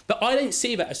people. But I don't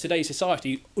see that as today's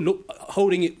society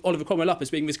holding Oliver Cromwell up as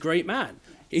being this great man.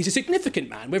 He's a significant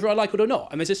man, whether I like it or not,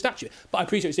 and there's a statue. But I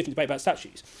appreciate it's a different debate about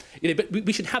statues. You know, but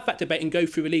we should have that debate and go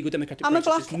through a legal democratic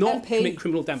process, not commit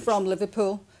criminal damage. From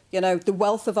Liverpool, you know, the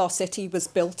wealth of our city was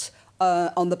built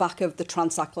on the back of the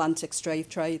transatlantic slave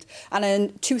trade. And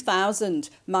in 2000,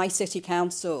 my city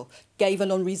council gave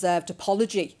an unreserved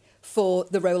apology for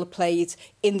the role it played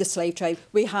in the slave trade.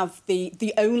 We have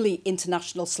the only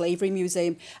international slavery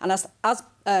museum. And as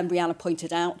Rihanna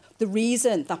pointed out, the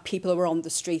reason that people were on the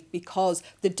street because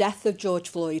the death of George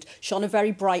Floyd shone a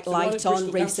very bright light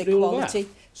on race equality.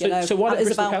 So why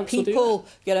it's about people,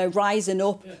 you know, rising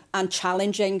up and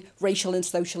challenging racial and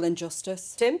social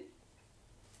injustice. Tim?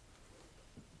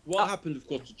 What happened, of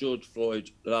course, to George Floyd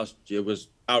last year was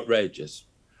outrageous.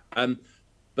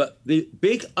 But the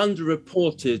big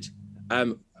underreported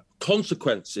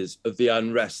consequences of the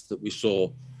unrest that we saw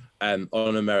on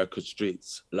America's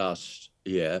streets last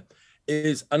year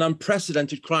is an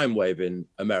unprecedented crime wave in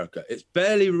America. It's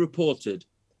barely reported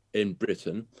in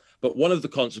Britain, but one of the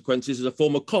consequences is a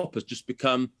former cop has just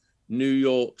become New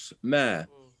York's mayor.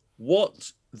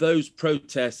 What those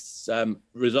protests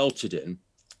resulted in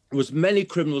was many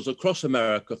criminals across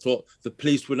America thought the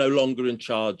police were no longer in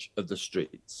charge of the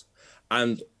streets.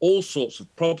 And all sorts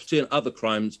of property and other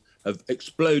crimes have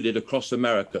exploded across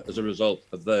America as a result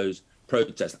of those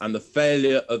protests and the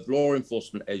failure of law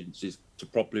enforcement agencies to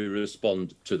properly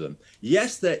respond to them.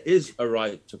 Yes, there is a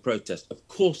right to protest. Of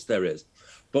course there is.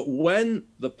 But when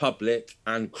the public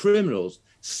and criminals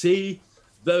see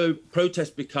the protests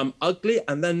become ugly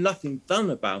and then nothing done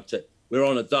about it, we're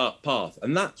on a dark path.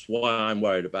 And that's why I'm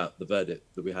worried about the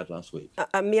verdict that we had last week.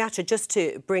 Miata, just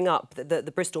to bring up,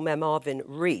 the Bristol Mayor Marvin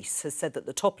Rees has said that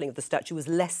the toppling of the statue was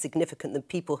less significant than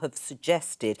people have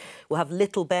suggested, will have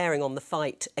little bearing on the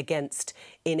fight against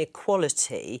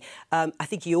inequality. I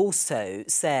think he also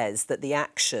says that the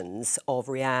actions of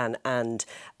Rianne and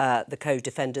the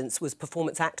co-defendants was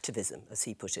performance activism, as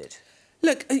he put it.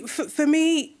 Look, for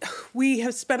me, we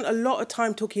have spent a lot of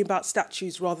time talking about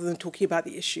statues rather than talking about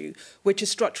the issue, which is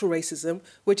structural racism,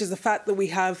 which is the fact that we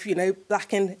have, you know,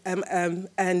 black and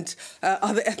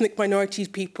other ethnic minorities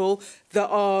people that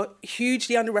are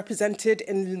hugely underrepresented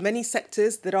in many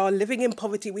sectors, that are living in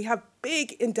poverty. We have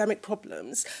big endemic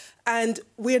problems, and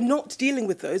we're not dealing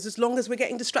with those as long as we're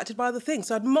getting distracted by other things.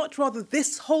 So I'd much rather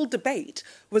this whole debate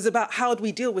was about how do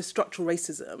we deal with structural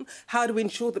racism? How do we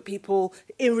ensure that people,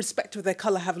 irrespective of their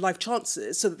colour, have life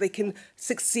chances so that they can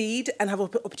succeed and have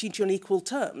opportunity on equal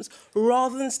terms,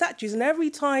 rather than statues? And every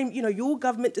time, you know, your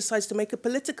government decides to make a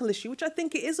political issue, which I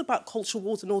think it is about cultural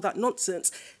wars and all that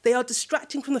nonsense, they are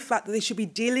distracting from the fact that they should be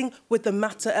dealing with the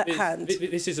matter at hand.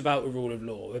 This is about the rule of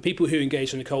law. The people who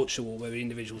engage in the culture war were the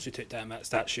individuals who took down that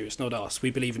statue. It's not us. We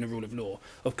believe in the rule of law.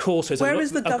 Of course, there's Where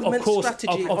is the government's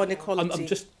strategy on equality? I'm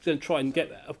just going to try and get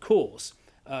there. Of course,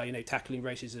 tackling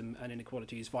racism and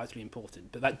inequality is vitally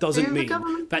important. But that doesn't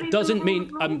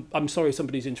mean I'm sorry,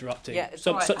 somebody's interrupting. Yeah,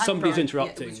 somebody's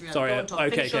interrupting. Yeah, sorry.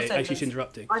 Okay. She's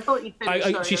interrupting. I thought you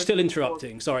finished. She's still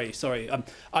interrupting. Sorry.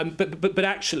 But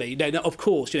actually, no, of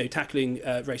course, tackling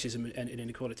racism and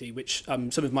inequality, which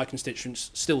some of my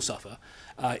constituents still suffer,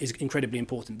 is incredibly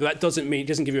important. But that doesn't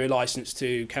give you a license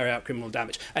to carry out criminal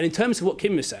damage. And in terms of what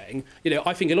Kim was saying,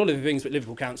 I think a lot of the things that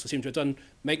Liverpool Council seem to have done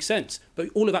make sense. But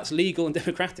all of that's legal and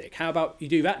democratic. How about you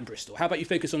do that in Bristol? How about you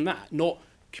focus on that, not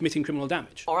committing criminal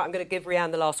damage? All right, I'm going to give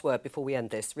Rhiannon the last word before we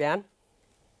end this. Rhiannon?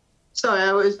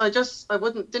 Sorry,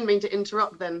 didn't mean to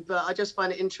interrupt then, but I just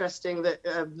find it interesting that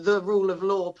the rule of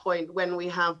law point, when we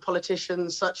have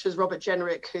politicians such as Robert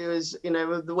Jenrick, who is,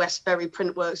 the West Ferry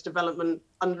Printworks development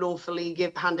unlawfully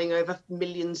handing over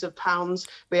millions of pounds.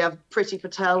 We have Priti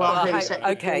Patel, our Home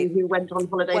Secretary, who went on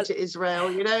holiday to Israel,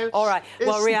 All right.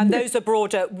 Well, Rhiannon, those are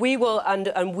broader. We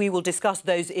will discuss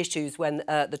those issues when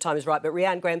the time is right. But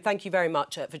Rhiannon Graham, thank you very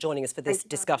much for joining us for this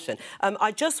discussion.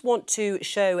 I just want to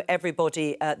show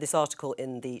everybody this article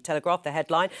in the Telegraph, the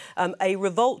headline. A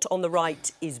revolt on the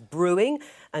right is brewing,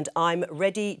 and I'm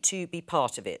ready to be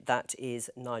part of it. That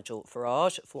is Nigel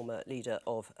Farage, former leader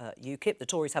of UKIP. The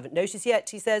Tories haven't noticed yet,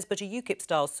 he says, but a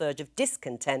UKIP-style surge of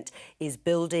discontent is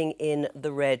building in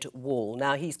the Red Wall.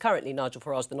 Now, he's currently, Nigel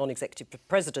Farage, the non-executive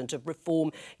president of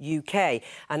Reform UK,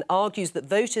 and argues that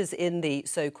voters in the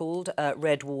so-called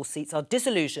Red Wall seats are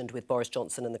disillusioned with Boris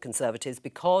Johnson and the Conservatives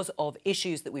because of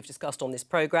issues that we've discussed on this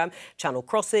programme: channel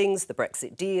crossings, the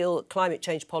Brexit deal, climate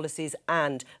change policies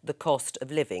and the cost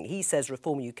of living. He says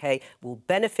Reform UK will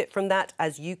benefit from that,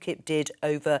 as UKIP did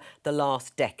over the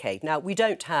last decade. Now, we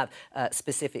don't have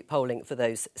specific polling for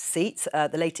those seats.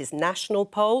 The latest national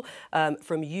poll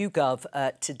from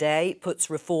YouGov today puts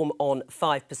Reform on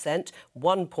 5%,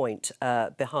 1 point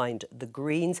behind the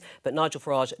Greens. But Nigel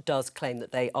Farage does claim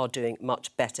that they are doing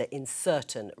much better in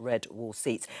certain Red Wall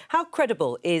seats. How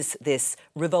credible is this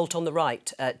revolt on the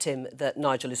right, Tim, that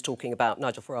Nigel is talking about,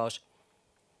 Nigel Farage?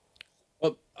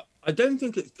 Well, I don't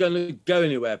think it's going to go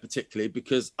anywhere particularly,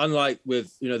 because unlike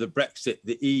with, the Brexit,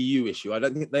 the EU issue, I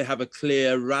don't think they have a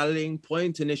clear rallying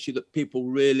point, an issue that people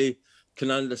really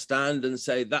can understand and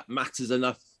say that matters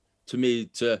enough to me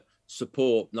to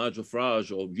support Nigel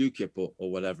Farage or UKIP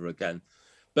or whatever again.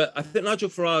 But I think Nigel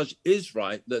Farage is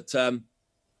right that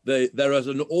there is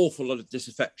an awful lot of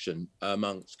disaffection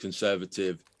amongst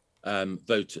Conservative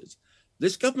voters.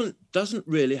 This government doesn't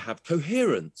really have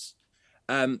coherence.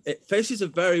 It faces a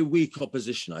very weak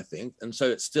opposition, I think, and so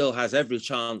it still has every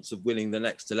chance of winning the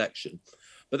next election.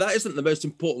 But that isn't the most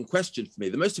important question for me.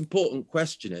 The most important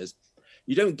question is,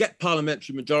 you don't get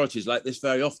parliamentary majorities like this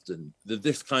very often,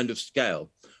 this kind of scale.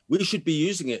 We should be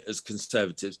using it as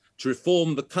Conservatives to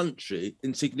reform the country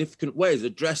in significant ways,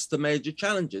 address the major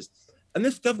challenges. And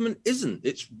this government isn't.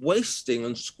 It's wasting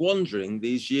and squandering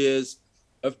these years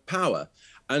of power.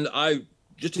 And I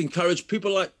just encourage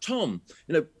people like Tom,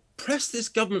 press this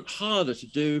government harder to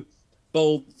do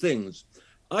bold things.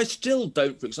 I still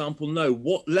don't, for example, know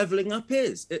what levelling up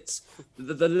is. It's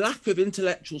the lack of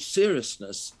intellectual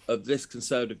seriousness of this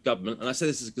Conservative government, and I say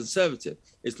this as a Conservative,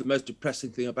 is the most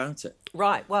depressing thing about it.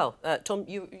 Right. Well, Tom,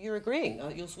 you're agreeing.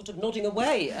 You're sort of nodding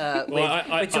away.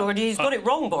 He's got it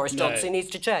wrong, Boris Johnson. He needs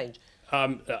to change.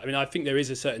 I think there is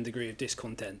a certain degree of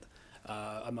discontent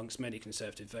amongst many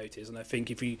Conservative voters, and I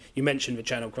think if you mentioned the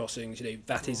channel crossings,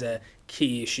 that is a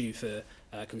key issue for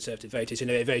Conservative voters.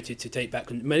 They voted to take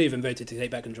back. Many of them voted to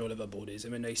take back control of our borders.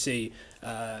 They see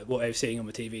what they're seeing on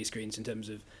the TV screens in terms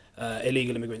of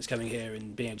illegal immigrants coming here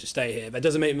and being able to stay here. That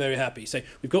doesn't make them very happy. So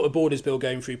we've got a borders bill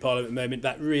going through Parliament at the moment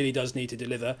that really does need to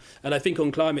deliver. And I think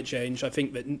on climate change, I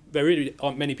think that there really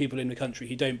aren't many people in the country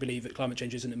who don't believe that climate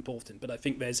change isn't important. But I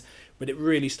think when it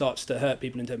really starts to hurt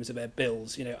people in terms of their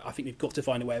bills, I think we've got to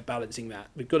find a way of balancing that.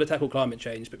 We've got to tackle climate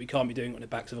change, but we can't be doing it on the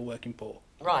backs of a working poor.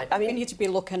 Right. We need to be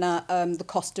looking at the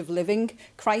cost of living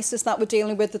crisis that we're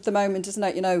dealing with at the moment, isn't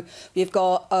it? We've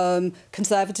got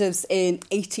Conservatives in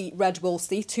 80 Red Wall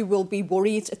seats who will be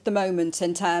worried at the moment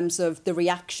in terms of the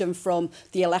reaction from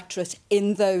the electorate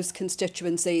in those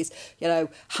constituencies.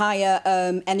 Higher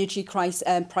energy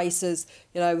prices.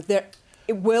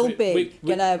 It will be,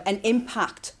 an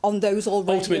impact on those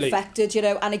already affected,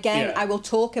 And again, I will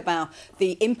talk about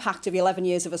the impact of 11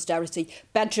 years of austerity,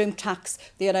 bedroom tax,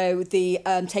 the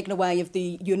taking away of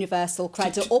the universal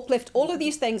credit uplift. All of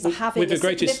these things are having a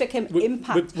significant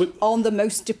impact on the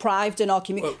most deprived in our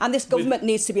community. And this government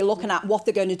needs to be looking at what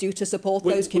they're going to do to support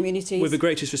those communities. With the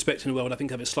greatest respect in the world, I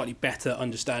think I have a slightly better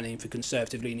understanding for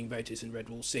Conservative-leaning voters in Red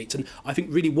Wall seats. And I think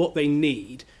really what they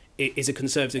need is a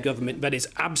Conservative government that is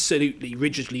absolutely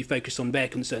rigidly focused on their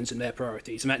concerns and their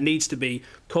priorities. And that needs to be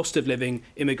cost of living,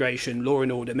 immigration, law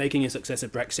and order, making a success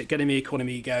of Brexit, getting the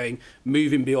economy going,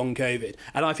 moving beyond COVID.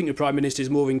 And I think the Prime Minister is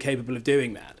more than capable of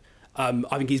doing that.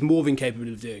 I think he's more than capable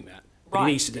of doing that. But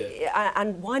he needs to do it.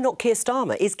 And why not Keir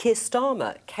Starmer? Is Keir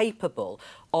Starmer capable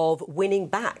of winning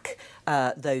back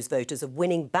those voters, of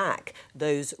winning back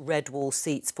those red wall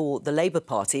seats for the Labour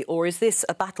Party? Or is this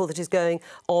a battle that is going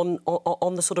on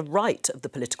the sort of right of the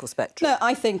political spectrum? No,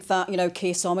 I think that,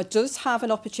 Keir Starmer does have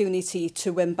an opportunity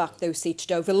to win back those seats,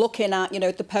 Jo. We're looking at,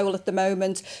 the poll at the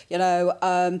moment,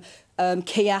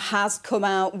 Keir has come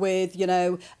out with,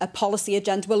 a policy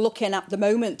agenda. We're looking at the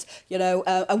moment,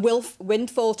 a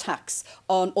windfall tax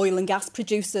on oil and gas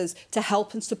producers to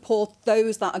help and support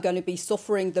those that are going to be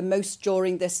suffering the most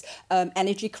during this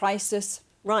energy crisis.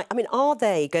 Right. I mean, are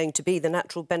they going to be the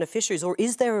natural beneficiaries, or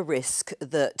is there a risk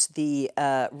that the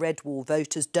red wall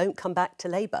voters don't come back to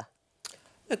Labour?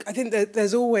 Look, I think that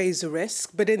there's always a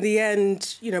risk, but in the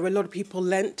end, a lot of people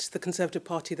lent the Conservative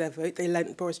Party their vote, they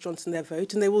lent Boris Johnson their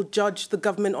vote, and they will judge the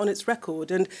government on its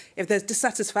record. And if there's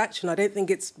dissatisfaction, I don't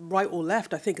think it's right or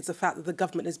left. I think it's the fact that the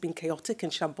government has been chaotic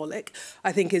and shambolic.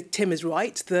 I think Tim is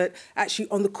right that actually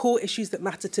on the core issues that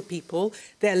matter to people,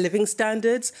 their living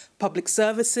standards, public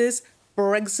services,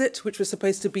 Brexit, which was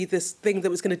supposed to be this thing that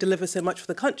was going to deliver so much for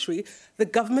the country, the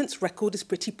government's record is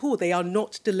pretty poor. They are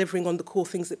not delivering on the core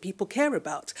things that people care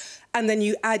about. And then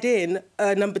you add in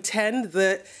a number 10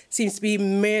 that seems to be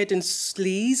mired in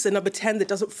sleaze, a number 10 that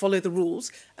doesn't follow the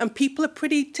rules, and people are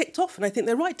pretty ticked off, and I think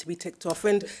they're right to be ticked off.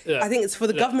 And I think it's for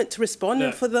the government to respond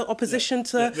and for the opposition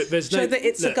to show that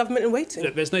it's a government in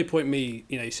waiting. There's no point me,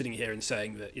 sitting here and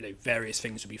saying that, various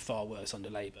things would be far worse under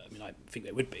Labour. I mean, I think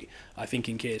they would be. I think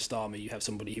in Keir Starmer, you have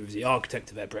somebody who was the architect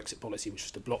of their Brexit policy, which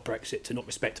was to block Brexit, to not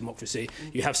respect democracy.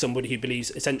 You have somebody who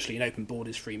believes essentially in open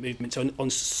borders, free movement. So on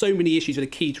so many issues that are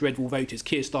key to red wall voters,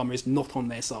 Keir Starmer is not on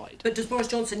their side. But does Boris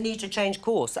Johnson need to change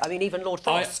course? I mean, even Lord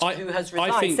Frost, who has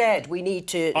resigned, said we need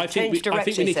to change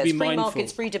direction. He says free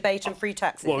markets, free debate and free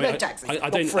taxes. Well, no taxes,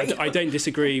 I don't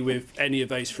disagree with any of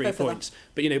those three points.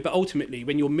 But, but ultimately,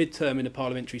 when you're mid-term in a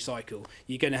parliamentary cycle,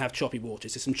 you're going to have choppy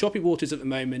waters. There's some choppy waters at the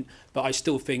moment, but I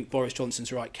still think Boris Johnson's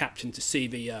the right captain to see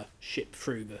the ship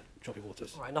through the choppy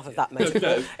waters. All right, enough of that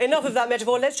metaphor. Enough of that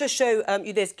metaphor. Let's just show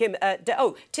you this, Kim.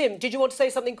 Tim, did you want to say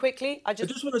something quickly? I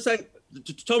just want to say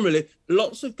to Tom, really,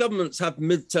 lots of governments have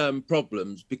mid-term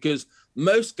problems because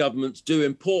most governments do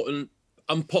important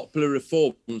unpopular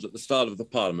reforms at the start of the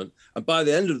parliament, and by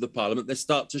the end of the parliament they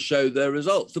start to show their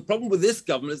results. The problem with this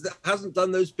government is that it hasn't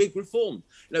done those big reforms.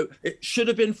 It should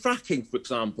have been fracking, for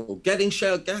example, getting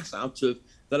shale gas out of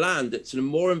the land. It's a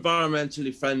more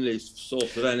environmentally friendly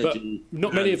source of energy. But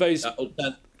not many of those.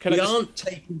 We aren't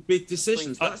taking big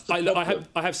decisions. That's the problem.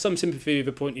 I have some sympathy with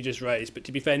the point you just raised, but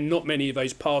to be fair, not many of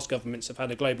those past governments have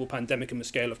had a global pandemic on the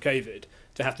scale of COVID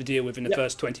to have to deal with in the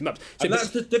first 20 months. So and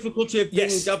that's the difficulty of being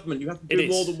in government. You have to do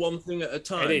more than one thing at a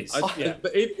time. It is.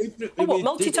 But if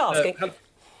multitasking?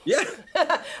 Yeah.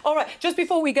 All right, just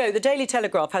before we go, the Daily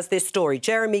Telegraph has this story.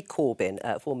 Jeremy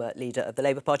Corbyn, former leader of the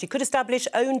Labour Party, could establish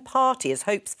own party as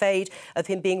hopes fade of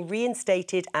him being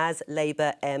reinstated as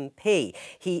Labour MP.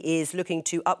 He is looking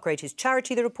to upgrade his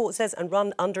charity, the report says, and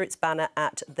run under its banner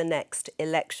at the next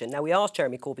election. Now, we asked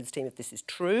Jeremy Corbyn's team if this is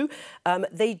true.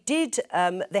 They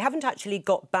haven't actually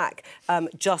got back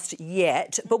just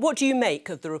yet. But what do you make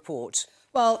of the report?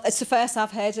 Well, it's the first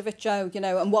I've heard of it, Jo,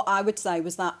 and what I would say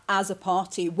was that as a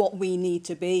party, what we need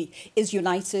to be is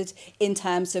united in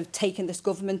terms of taking this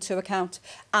government to account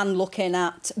and looking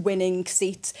at winning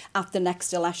seats at the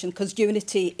next election, because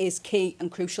unity is key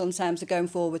and crucial in terms of going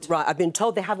forward. Right, I've been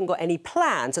told they haven't got any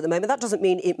plans at the moment. That doesn't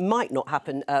mean it might not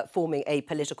happen, forming a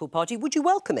political party. Would you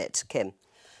welcome it, Kim?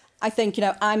 I think,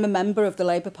 I'm a member of the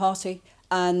Labour Party,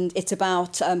 and it's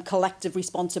about collective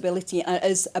responsibility, and it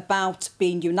is about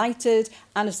being united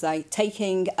and, as I say,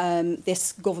 taking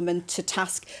this government to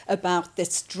task about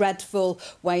this dreadful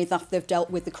way that they've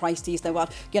dealt with the crises. They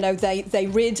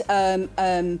rid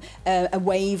a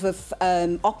wave of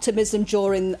optimism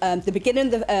during the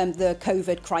beginning of the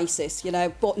COVID crisis,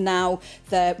 but now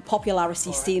their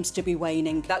popularity seems to be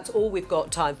waning. That's all we've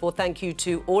got time for. Thank you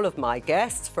to all of my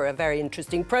guests for a very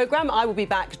interesting programme. I will be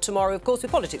back tomorrow, of course,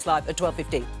 with Politics Live at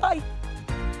 12:15. Bye.